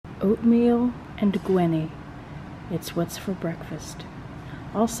oatmeal and Gwenny. It's what's for breakfast.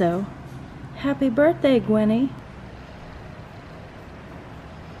 Also, happy birthday, Gwenny.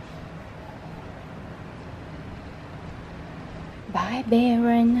 Bye,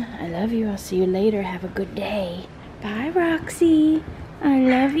 Baron. I love you. I'll see you later. Have a good day. Bye, Roxy. I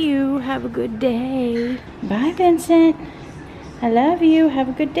love you. Have a good day. Bye, Vincent. I love you. Have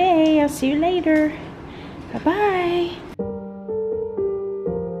a good day. I'll see you later. Bye-bye.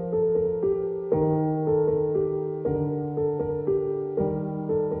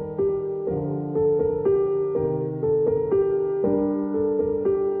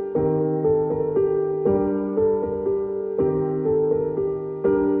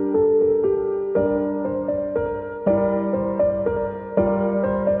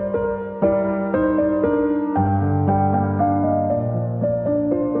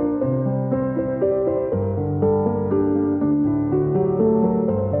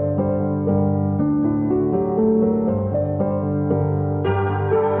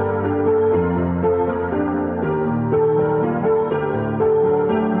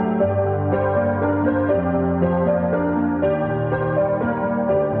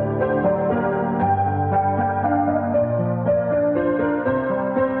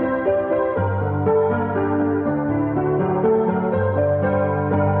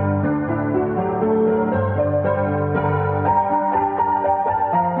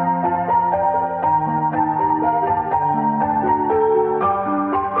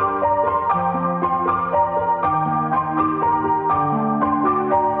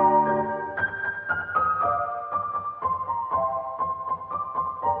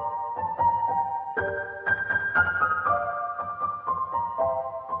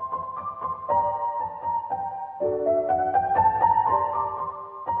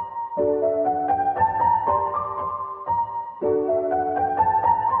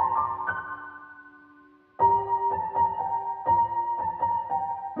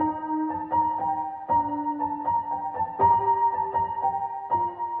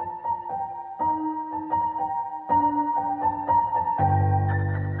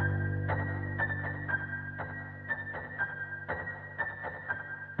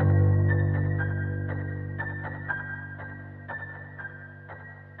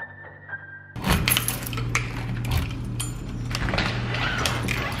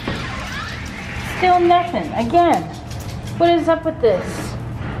 Still nothing. Again. What is up with this?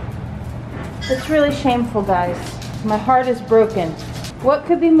 It's really shameful, guys. My heart is broken. What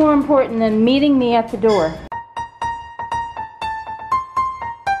could be more important than meeting me at the door?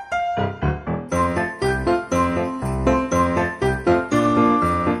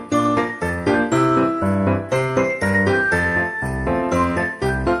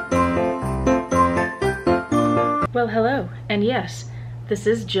 Well, hello, and yes, this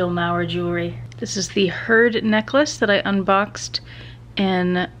is Jill Maurer jewelry. This is the Herd necklace that I unboxed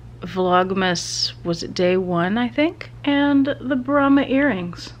in Vlogmas, was it day 1, I think? And the Brahma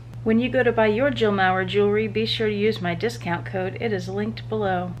earrings. When you go to buy your Jill Maurer jewelry, be sure to use my discount code. It is linked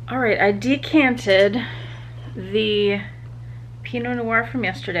below. Alright, I decanted the Pinot Noir from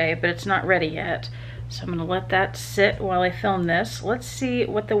yesterday, but it's not ready yet. So I'm gonna let that sit while I film this. Let's see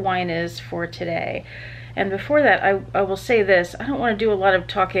what the wine is for today. And before that, I will say this, I don't want to do a lot of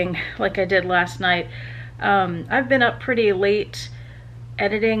talking like I did last night. I've been up pretty late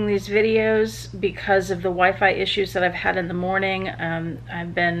editing these videos because of the Wi-Fi issues that I've had in the morning.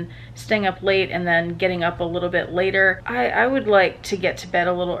 I've been staying up late and then getting up a little bit later. I would like to get to bed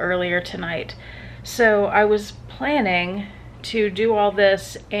a little earlier tonight. So I was planning to do all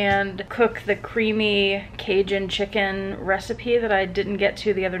this and cook the creamy Cajun chicken recipe that I didn't get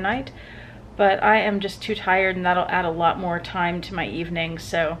to the other night. But I am just too tired, and that'll add a lot more time to my evening,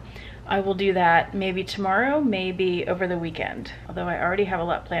 so I will do that maybe tomorrow, maybe over the weekend. Although I already have a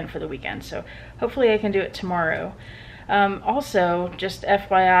lot planned for the weekend, so hopefully I can do it tomorrow. Also, just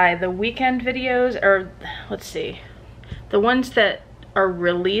FYI, the weekend videos are, let's see, the ones that are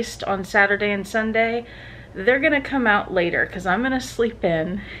released on Saturday and Sunday, they're gonna come out later because I'm gonna sleep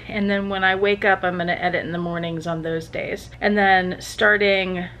in, and then when I wake up, I'm gonna edit in the mornings on those days. And then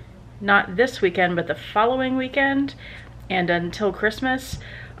starting not this weekend, but the following weekend, and until Christmas,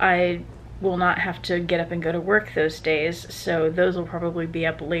 I will not have to get up and go to work those days, so those will probably be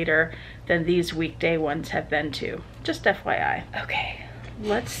up later than these weekday ones have been too. Just FYI. Okay,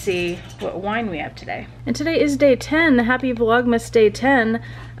 let's see what wine we have today. And today is day 10, happy Vlogmas day 10.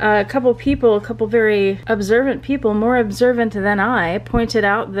 A couple very observant people, more observant than I, pointed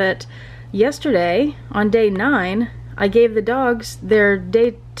out that yesterday, on day 9, I gave the dogs their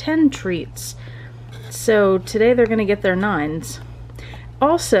day 10 treats. So today they're gonna get their 9s.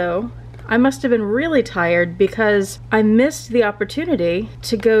 Also, I must have been really tired because I missed the opportunity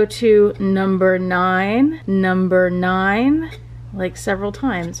to go to number 9, like several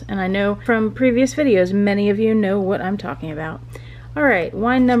times. And I know from previous videos, many of you know what I'm talking about. All right,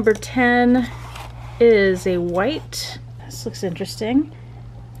 wine number 10 is a white. This looks interesting.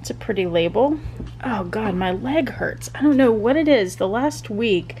 It's a pretty label. Oh God, my leg hurts. I don't know what it is. The last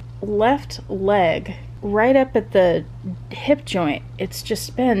week, left leg, right up at the hip joint, it's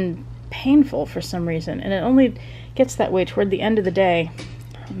just been painful for some reason, and it only gets that way toward the end of the day.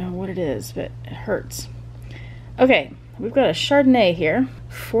 I don't know what it is, but it hurts. Okay, we've got a Chardonnay here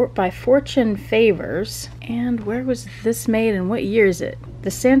by Fortune Favors. And where was this made and what year is it?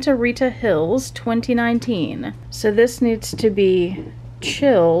 The Santa Rita Hills 2019. So this needs to be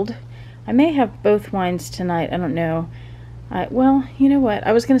chilled. I may have both wines tonight, I don't know. Well, you know what,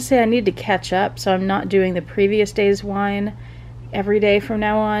 I was gonna say I need to catch up, so I'm not doing the previous day's wine every day from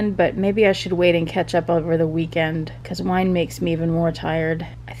now on, but maybe I should wait and catch up over the weekend because wine makes me even more tired.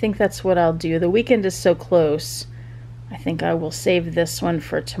 I think that's what I'll do. The weekend is so close. I think I will save this one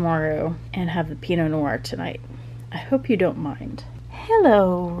for tomorrow and have the Pinot Noir tonight. I hope you don't mind.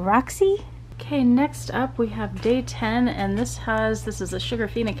 Hello, Roxy. Okay, next up we have day 10, and this is a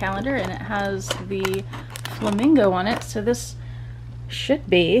Sugarfina calendar, and it has the flamingo on it, so this should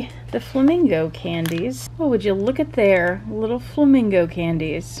be the flamingo candies. Oh, would you look at there, little flamingo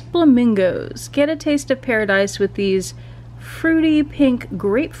candies. Flamingos. Get a taste of paradise with these fruity pink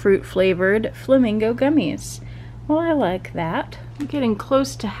grapefruit flavored flamingo gummies. Well, I like that. I'm getting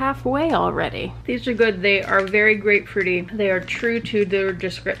close to halfway already. These are good. They are very grapefruity. They are true to their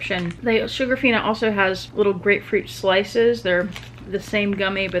description. Sugarfina also has little grapefruit slices. They're the same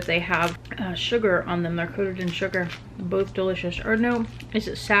gummy, but they have sugar on them. They're coated in sugar. Both delicious. Or no, is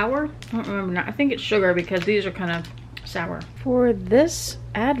it sour? I don't remember now. I think it's sugar because these are kind of sour. For this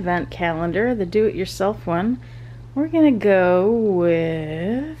advent calendar, the do-it-yourself one, we're gonna go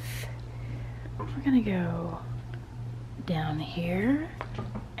down here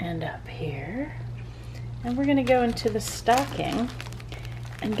and up here, and we're gonna go into the stocking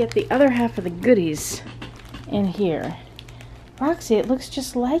and get the other half of the goodies in here. Roxy, it looks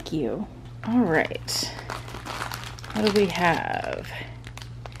just like you. All right, what do we have?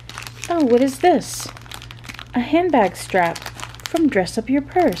 Oh, what is this? A handbag strap from Dress Up Your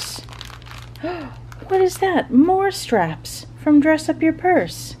Purse. What is that? More straps from Dress Up Your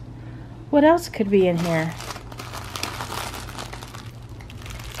Purse. What else could be in here?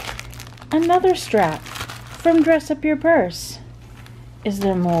 Another strap from Dress Up Your Purse. Is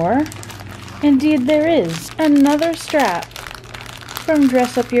there more? Indeed there is. Another strap from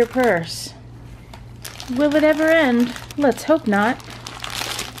Dress Up Your Purse. Will it ever end? Let's hope not.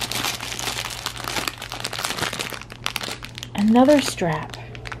 Another strap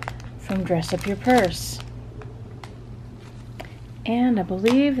from Dress Up Your Purse. And I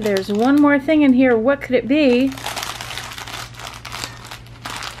believe there's one more thing in here. What could it be?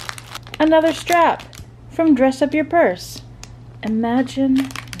 Another strap from Dress Up Your Purse. Imagine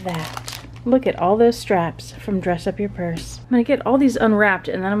that. Look at all those straps from Dress Up Your Purse. I'm gonna get all these unwrapped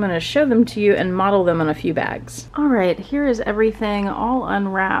and then I'm gonna show them to you and model them on a few bags. All right, here is everything all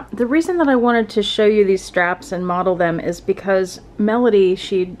unwrapped. The reason that I wanted to show you these straps and model them is because Melody,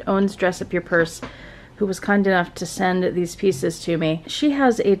 she owns Dress Up Your Purse, who was kind enough to send these pieces to me. She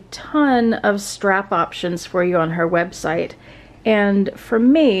has a ton of strap options for you on her website. And for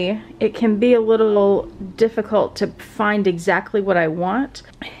me, it can be a little difficult to find exactly what I want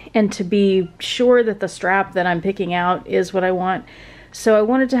and to be sure that the strap that I'm picking out is what I want. So I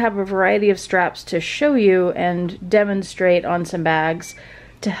wanted to have a variety of straps to show you and demonstrate on some bags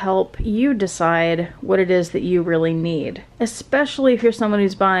to help you decide what it is that you really need. Especially if you're someone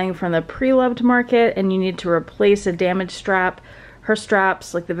who's buying from the Preloved market and you need to replace a damaged strap. Her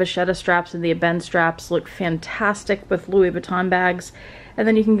straps, like the Vachetta straps and the Ebene straps, look fantastic with Louis Vuitton bags. And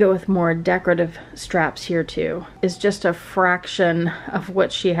then you can go with more decorative straps here too. It's just a fraction of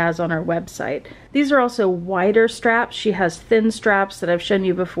what she has on her website. These are also wider straps. She has thin straps that I've shown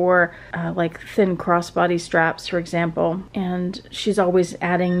you before, like thin crossbody straps, for example. And she's always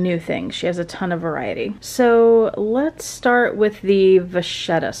adding new things. She has a ton of variety. So let's start with the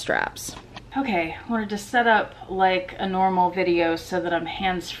Vachetta straps. Okay, I wanted to set up like a normal video so that I'm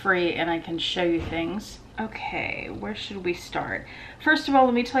hands-free and I can show you things. Okay, where should we start? First of all,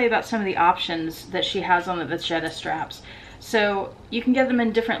 let me tell you about some of the options that she has on the Vachetta straps. So you can get them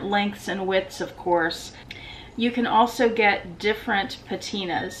in different lengths and widths, of course. You can also get different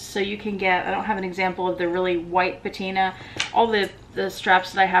patinas. So you can get, I don't have an example of the really white patina. All the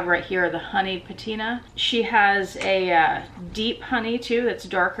straps that I have right here are the honeyed patina. She has a deep honey too that's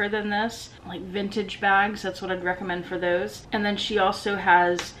darker than this, like vintage bags. That's what I'd recommend for those. And then she also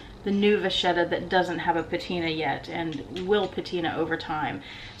has the new vachetta that doesn't have a patina yet and will patina over time.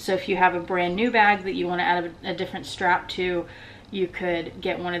 So if you have a brand new bag that you want to add a different strap to, you could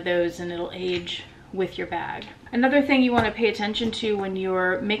get one of those and it'll age with your bag. Another thing you want to pay attention to when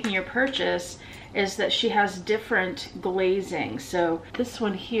you're making your purchase is that she has different glazing. So this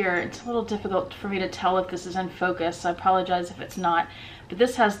one here, it's a little difficult for me to tell if this is in focus, so I apologize if it's not, but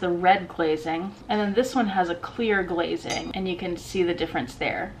this has the red glazing, and then this one has a clear glazing, and you can see the difference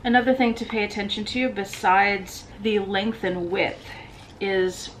there. Another thing to pay attention to besides the length and width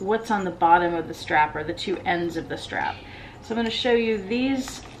is what's on the bottom of the strap, or the two ends of the strap. So I'm going to show you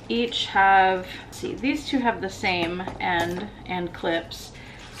these each have, see, these two have the same end and clips.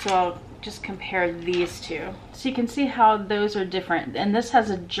 So I'll just compare these two. So you can see how those are different. And this has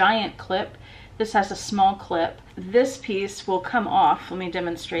a giant clip. This has a small clip. This piece will come off. Let me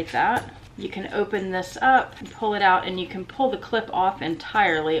demonstrate that. You can open this up and pull it out, and you can pull the clip off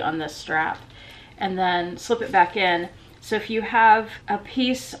entirely on this strap and then slip it back in. So if you have a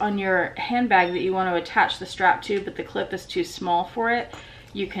piece on your handbag that you want to attach the strap to, but the clip is too small for it,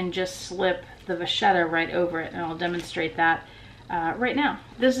 you can just slip the vachetta right over it, and I'll demonstrate that right now.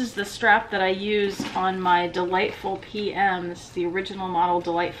 This is the strap that I use on my Delightful PM. This is the original model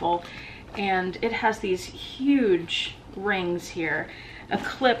Delightful, and it has these huge rings here. A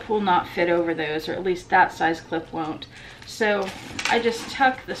clip will not fit over those, or at least that size clip won't. So I just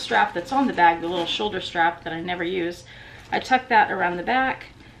tuck the strap that's on the bag, the little shoulder strap that I never use, I tuck that around the back.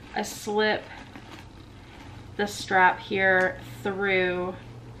 I slip the strap here through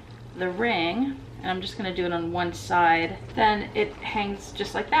the ring, and I'm just going to do it on one side. Then it hangs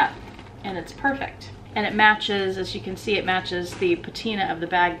just like that, and it's perfect. And it matches, as you can see, it matches the patina of the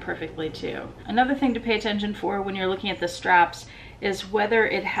bag perfectly too. Another thing to pay attention for when you're looking at the straps is whether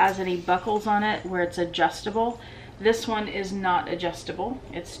it has any buckles on it where it's adjustable. This one is not adjustable.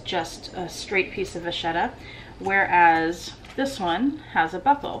 It's just a straight piece of vachetta, whereas this one has a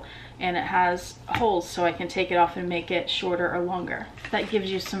buckle and it has holes so I can take it off and make it shorter or longer. That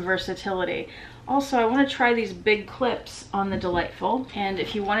gives you some versatility. Also, I want to try these big clips on the Delightful, and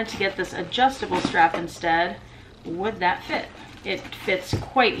if you wanted to get this adjustable strap instead, would that fit? It fits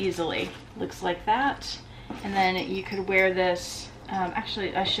quite easily. Looks like that. And then you could wear this,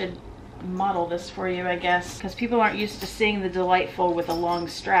 actually I should model this for you, I guess, because people aren't used to seeing the Delightful with a long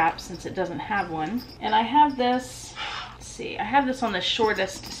strap since it doesn't have one. And I have this, let's see, I have this on the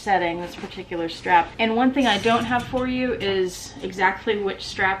shortest setting, this particular strap. And one thing I don't have for you is exactly which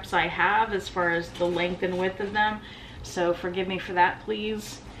straps I have as far as the length and width of them. So forgive me for that,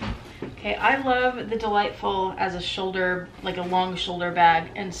 please. Okay, I love the Delightful as a shoulder, like a long shoulder bag,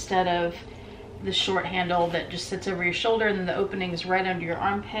 instead of the short handle that just sits over your shoulder and then the opening is right under your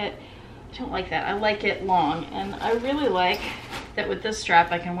armpit. I don't like that. I like it long, and I really like that with this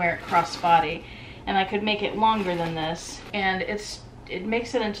strap I can wear it crossbody, and I could make it longer than this, and it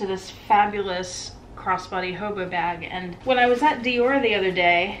makes it into this fabulous crossbody hobo bag. And when I was at Dior the other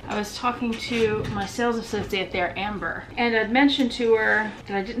day, I was talking to my sales associate there, Amber, and I'd mentioned to her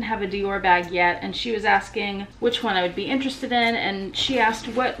that I didn't have a Dior bag yet, and she was asking which one I would be interested in, and she asked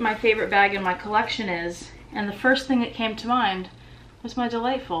what my favorite bag in my collection is, and the first thing that came to mind was my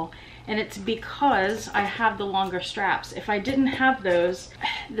Delightful. And it's because I have the longer straps. If I didn't have those,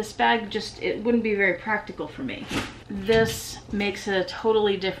 this bag it wouldn't be very practical for me. This makes it a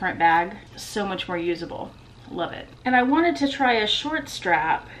totally different bag, so much more usable. Love it. And I wanted to try a short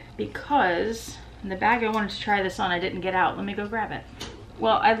strap because the bag I wanted to try this on I didn't get out. Let me go grab it.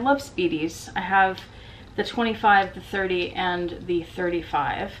 Well, I love Speedies. I have the 25, the 30, and the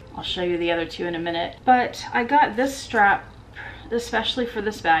 35. I'll show you the other two in a minute. But I got this strap especially for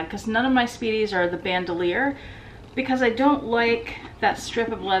this bag because none of my Speedies are the bandolier, because I don't like that strip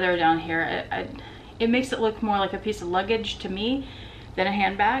of leather down here. It makes it look more like a piece of luggage to me than a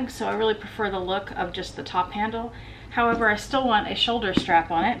handbag, so I really prefer the look of just the top handle. However, I still want a shoulder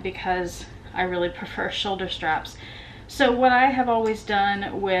strap on it because I really prefer shoulder straps. So what I have always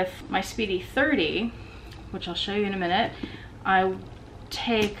done with my Speedy 30, which I'll show you in a minute, I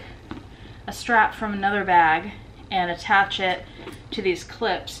take a strap from another bag and attach it to these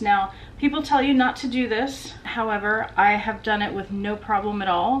clips. Now, people tell you not to do this. However, I have done it with no problem at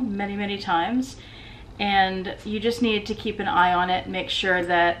all, many, many times. And you just need to keep an eye on it, make sure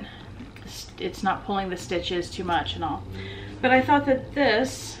that it's not pulling the stitches too much and all. But I thought that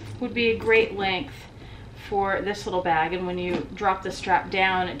this would be a great length for this little bag, and when you drop the strap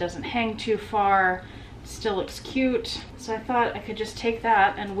down, it doesn't hang too far, it still looks cute. So I thought I could just take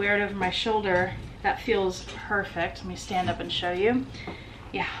that and wear it over my shoulder. That feels perfect. Let me stand up and show you.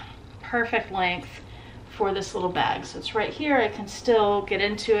 Yeah, perfect length for this little bag. So it's right here. I can still get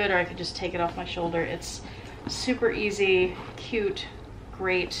into it, or I could just take it off my shoulder. It's super easy, cute,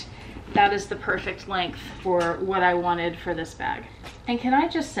 great. That is the perfect length for what I wanted for this bag. And can I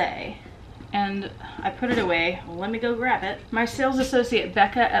just say, and I put it away, well, let me go grab it. My sales associate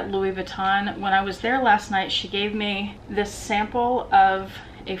Becca at Louis Vuitton, when I was there last night, she gave me this sample of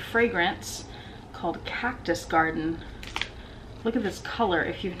a fragrance called Cactus Garden. Look at this color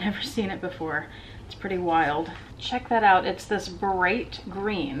if you've never seen it before. It's pretty wild. Check that out. It's this bright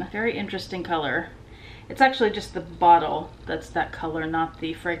green, very interesting color. It's actually just the bottle that's that color, not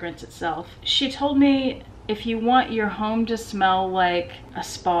the fragrance itself. She told me if you want your home to smell like a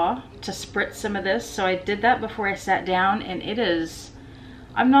spa, to spritz some of this. So I did that before I sat down, and it is,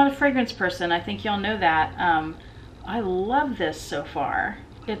 I'm not a fragrance person. I think y'all know that. I love this so far.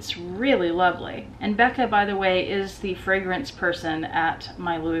 It's really lovely. And Becca, by the way, is the fragrance person at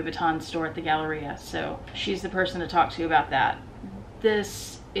my Louis Vuitton store at the Galleria. So she's the person to talk to about that.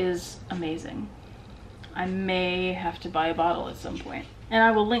 This is amazing. I may have to buy a bottle at some point. And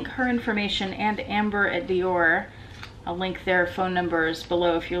I will link her information and Amber at Dior. I'll link their phone numbers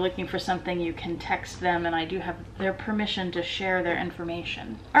below. If you're looking for something, you can text them, and I do have their permission to share their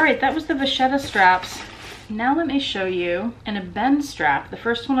information. All right, that was the vachetta straps. Now let me show you an Ebene strap, the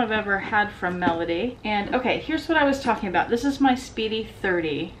first one I've ever had from Melody. And okay, here's what I was talking about. This is my Speedy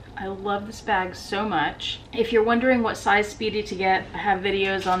 30. I love this bag so much. If you're wondering what size Speedy to get, I have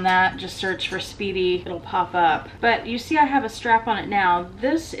videos on that. Just search for Speedy, it'll pop up. But you see I have a strap on it now.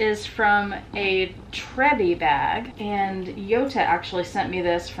 This is from a Trevi bag, and Yota actually sent me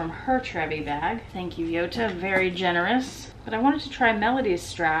this from her Trevi bag. Thank you, Yota, very generous. But I wanted to try Melody's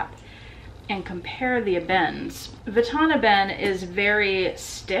strap and compare the Ebenes. Vuitton Ebene is very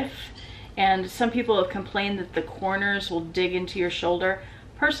stiff, and some people have complained that the corners will dig into your shoulder.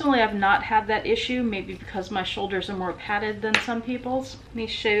 Personally, I've not had that issue, maybe because my shoulders are more padded than some people's. Let me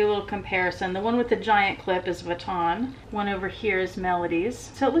show you a little comparison. The one with the giant clip is Vuitton. One over here is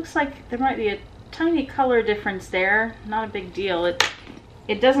Melody's. So it looks like there might be a tiny color difference there. Not a big deal.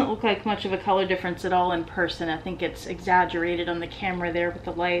 It doesn't look like much of a color difference at all in person. I think it's exaggerated on the camera there with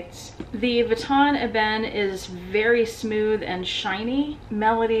the lights. The Vuitton Ebene is very smooth and shiny.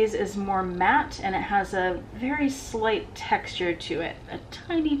 Melody's is more matte, and it has a very slight texture to it. A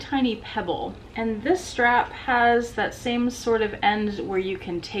tiny, tiny pebble. And this strap has that same sort of end where you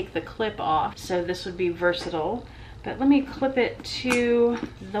can take the clip off. So this would be versatile. But let me clip it to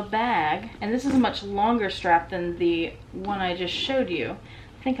the bag. And this is a much longer strap than the one I just showed you.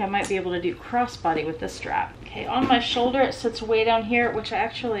 I think I might be able to do crossbody with this strap. Okay, on my shoulder it sits way down here, which I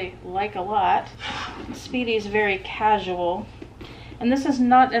actually like a lot. Speedy is very casual. And this is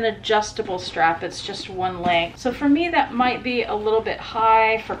not an adjustable strap, it's just one length. So for me that might be a little bit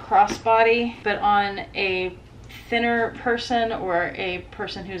high for crossbody, but on a thinner person or a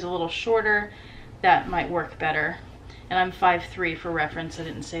person who's a little shorter, that might work better. And I'm 5'3" for reference, I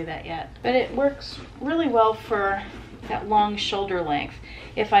didn't say that yet. But it works really well for that long shoulder length.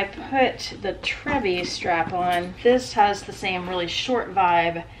 If I put the Trevi strap on, this has the same really short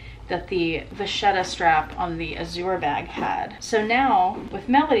vibe that the vachetta strap on the Azure bag had. So now, with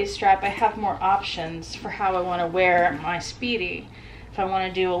Melody's strap, I have more options for how I want to wear my Speedy. If I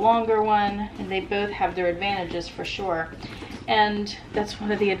want to do a longer one, and they both have their advantages for sure. And that's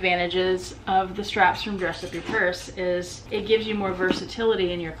one of the advantages of the straps from Dress Up Your Purse, is it gives you more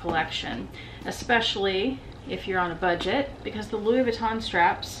versatility in your collection, especially if you're on a budget, because the Louis Vuitton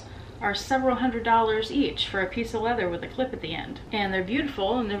straps are several $100s each for a piece of leather with a clip at the end. And they're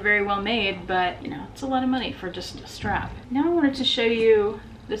beautiful and they're very well made, but you know, it's a lot of money for just a strap. Now I wanted to show you,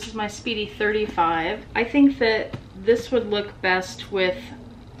 this is my Speedy 35. I think that this would look best with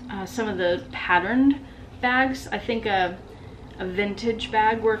some of the patterned bags. I think a vintage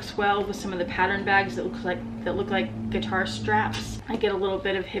bag works well with some of the patterned bags that look like guitar straps. I get a little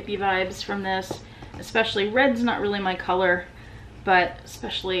bit of hippie vibes from this, especially red's not really my color, but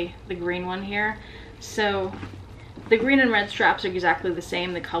especially the green one here. So the green and red straps are exactly the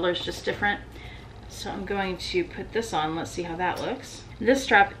same, the color's just different. So I'm going to put this on, let's see how that looks. This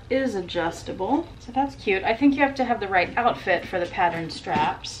strap is adjustable, so that's cute. I think you have to have the right outfit for the patterned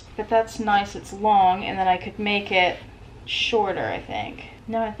straps, but that's nice, it's long, and then I could make it shorter, I think.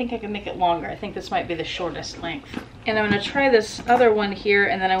 No, I think I can make it longer. I think this might be the shortest length. And I'm gonna try this other one here,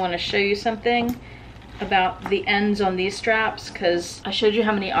 and then I wanna show you something about the ends on these straps, because I showed you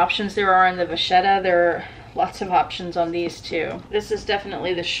how many options there are in the vachetta. There are lots of options on these too. This is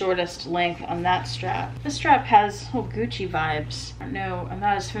definitely the shortest length on that strap. This strap has Gucci vibes. No, I'm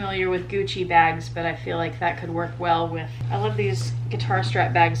not as familiar with Gucci bags, but I feel like that could work well with, I love these guitar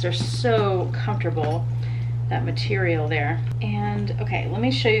strap bags. They're so comfortable, that material there. And okay, let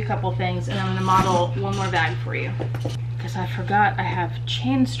me show you a couple things, and I'm gonna model one more bag for you, because I forgot I have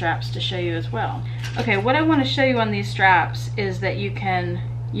chain straps to show you as well. Okay, what I want to show you on these straps is that you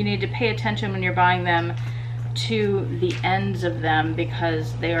need to pay attention when you're buying them to the ends of them,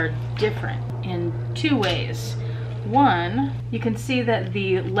 because they are different in two ways. One, you can see that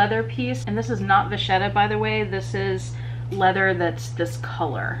the leather piece, and this is not vachetta by the way, this is leather that's this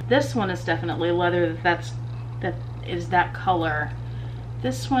color. This one is definitely leather that is that color.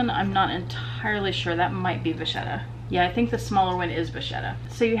 This one I'm not entirely sure, that might be vachetta. Yeah, I think the smaller one is vachetta.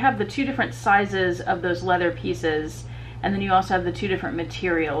 So you have the two different sizes of those leather pieces, and then you also have the two different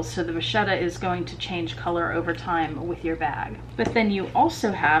materials. So the vachetta is going to change color over time with your bag. But then you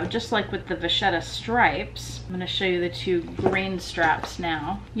also have, just like with the vachetta stripes, I'm gonna show you the two green straps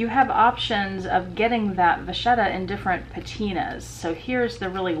now. You have options of getting that vachetta in different patinas. So here's the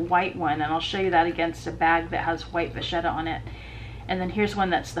really white one, and I'll show you that against a bag that has white vachetta on it. And then here's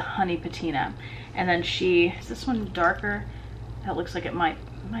one that's the honey patina. And then is this one darker? That looks like it might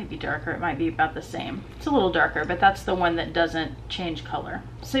be darker, it might be about the same. It's a little darker, but that's the one that doesn't change color.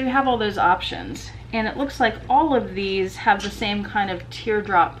 So you have all those options, and it looks like all of these have the same kind of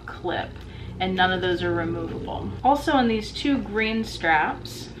teardrop clip, and none of those are removable. Also on these two green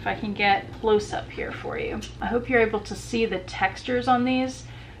straps, if I can get close up here for you, I hope you're able to see the textures on these.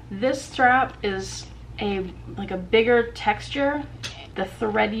 This strap is like a bigger texture. The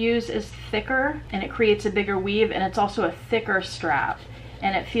thread use is thicker, and it creates a bigger weave, and it's also a thicker strap,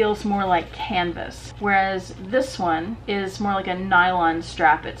 and it feels more like canvas. Whereas this one is more like a nylon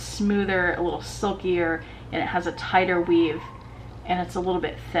strap. It's smoother, a little silkier, and it has a tighter weave, and it's a little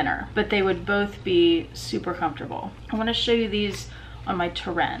bit thinner. But they would both be super comfortable. I want to show you these on my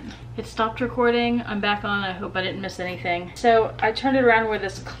Terrain. It stopped recording. I'm back on. I hope I didn't miss anything. So I turned it around where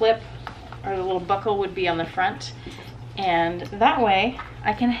this clip or the little buckle would be on the front, and that way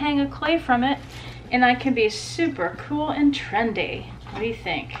I can hang a clay from it, and I can be super cool and trendy. What do you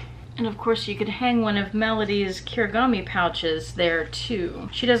think? And of course you could hang one of Melody's kirigami pouches there too.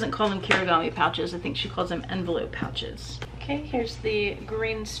 She doesn't call them kirigami pouches, I think she calls them envelope pouches. Okay, here's the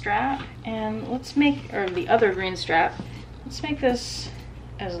green strap, and let's make, or the other green strap, let's make this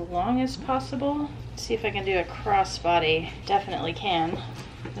as long as possible. Let's see if I can do a crossbody. Definitely can.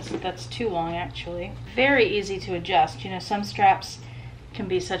 That's too long actually. Very easy to adjust. You know, some straps can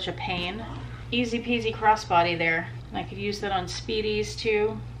be such a pain. Easy peasy crossbody there. And I could use that on Speedies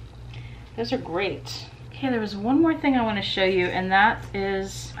too. Those are great. Okay, there was one more thing I want to show you, and that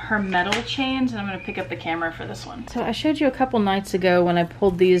is her metal chains, and I'm going to pick up the camera for this one. So I showed you a couple nights ago when I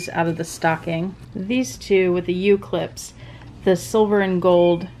pulled these out of the stocking. These two with the U-clips, the silver and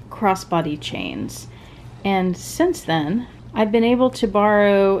gold crossbody chains. And since then, I've been able to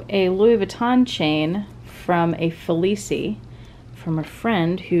borrow a Louis Vuitton chain from a Felici, from a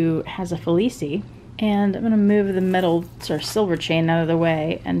friend who has a Felici. And I'm going to move the metal or silver chain out of the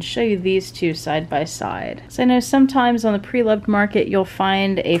way and show you these two side by side. So I know sometimes on the Preloved market you'll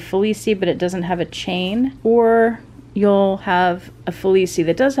find a Felici but it doesn't have a chain, or you'll have a Felici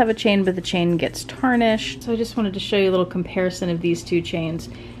that does have a chain but the chain gets tarnished. So I just wanted to show you a little comparison of these two chains.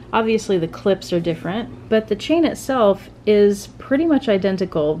 Obviously the clips are different, but the chain itself is pretty much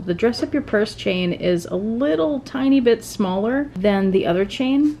identical. The Dress Up Your Purse chain is a little tiny bit smaller than the other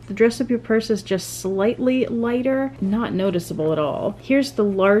chain. The Dress Up Your Purse is just slightly lighter, not noticeable at all. Here's the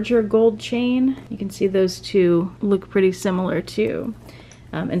larger gold chain. You can see those two look pretty similar too.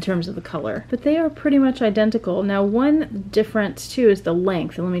 In terms of the color, but they are pretty much identical. Now one difference too is the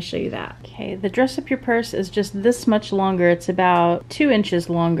length, and let me show you that. Okay, the Dress Up Your Purse is just this much longer. It's about 2 inches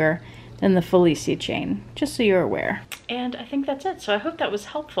longer than the Felici chain, just so you're aware. And I think that's it. So I hope that was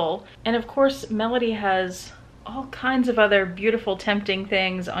helpful. And of course Melody has all kinds of other beautiful, tempting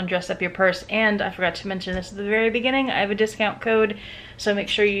things on Dress Up Your Purse, and I forgot to mention this at the very beginning, I have a discount code, so make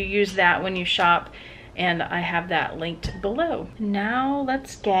sure you use that when you shop, and I have that linked below. Now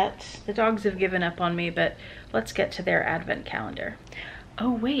let's get, the dogs have given up on me, but let's get to their advent calendar.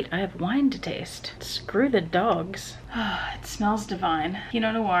 Oh wait, I have wine to taste. Screw the dogs. It smells divine.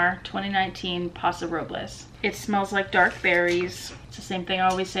 Pinot Noir 2019 Paso Robles. It smells like dark berries. It's the same thing I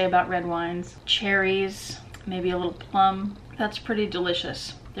always say about red wines. Cherries, maybe a little plum. That's pretty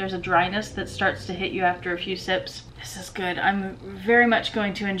delicious. There's a dryness that starts to hit you after a few sips. This is good. I'm very much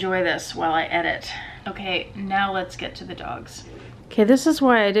going to enjoy this while I edit. Okay, now let's get to the dogs. Okay, this is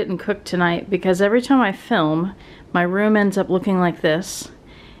why I didn't cook tonight, because every time I film, my room ends up looking like this,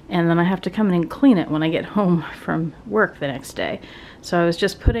 and then I have to come in and clean it when I get home from work the next day. So I was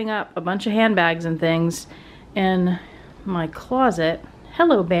just putting up a bunch of handbags and things in my closet.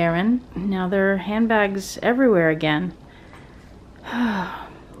 Hello, Baron. Now there are handbags everywhere again.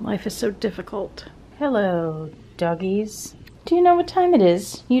 Life is so difficult. Hello, doggies. Do you know what time it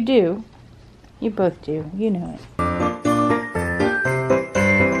is? You do. You both do. You know it.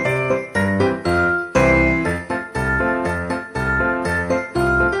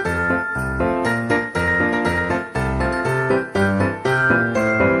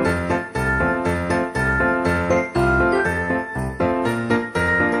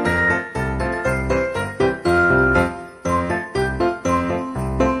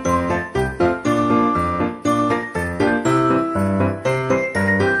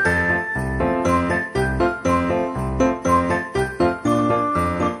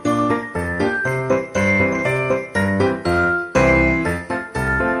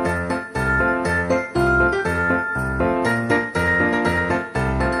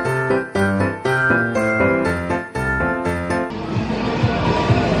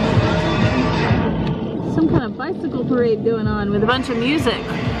 Bicycle parade going on with a bunch of music.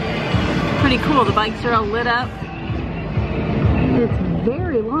 Pretty cool. The bikes are all lit up. It's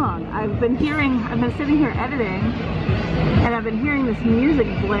very long. I've been sitting here editing, and I've been hearing this music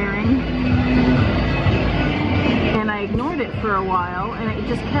blaring, and I ignored it for a while, and it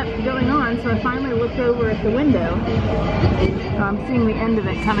just kept going on, so I finally looked over at the window. I'm seeing the end of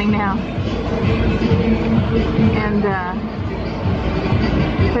it coming now. And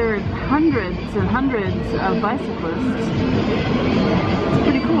there are hundreds and hundreds of bicyclists. It's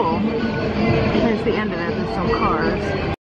pretty cool. There's the end of it. There's some cars.